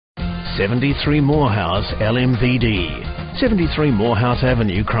73 Moorhouse LMVD, 73 Moorhouse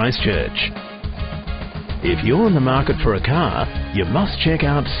Avenue, Christchurch. If you're in the market for a car, you must check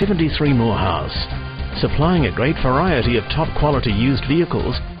out 73 Moorhouse. Supplying a great variety of top quality used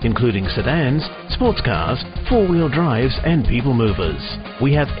vehicles, including sedans, sports cars, four-wheel drives and people movers.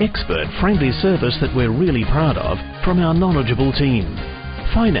 We have expert friendly service that we're really proud of from our knowledgeable team.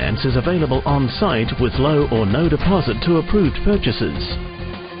 Finance is available on site with low or no deposit to approved purchases.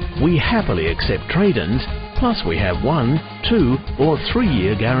 We happily accept trade-ins, plus we have 1, 2 or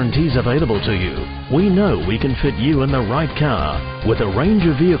 3-year guarantees available to you. We know we can fit you in the right car with a range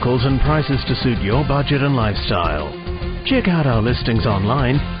of vehicles and prices to suit your budget and lifestyle. Check out our listings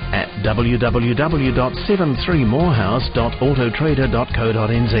online at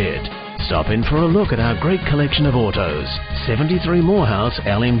www.73moorhouse.autotrader.co.nz. Stop in for a look at our great collection of autos. 73 Moorhouse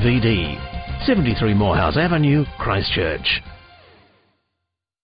LMVD, 73 Moorhouse Avenue, Christchurch.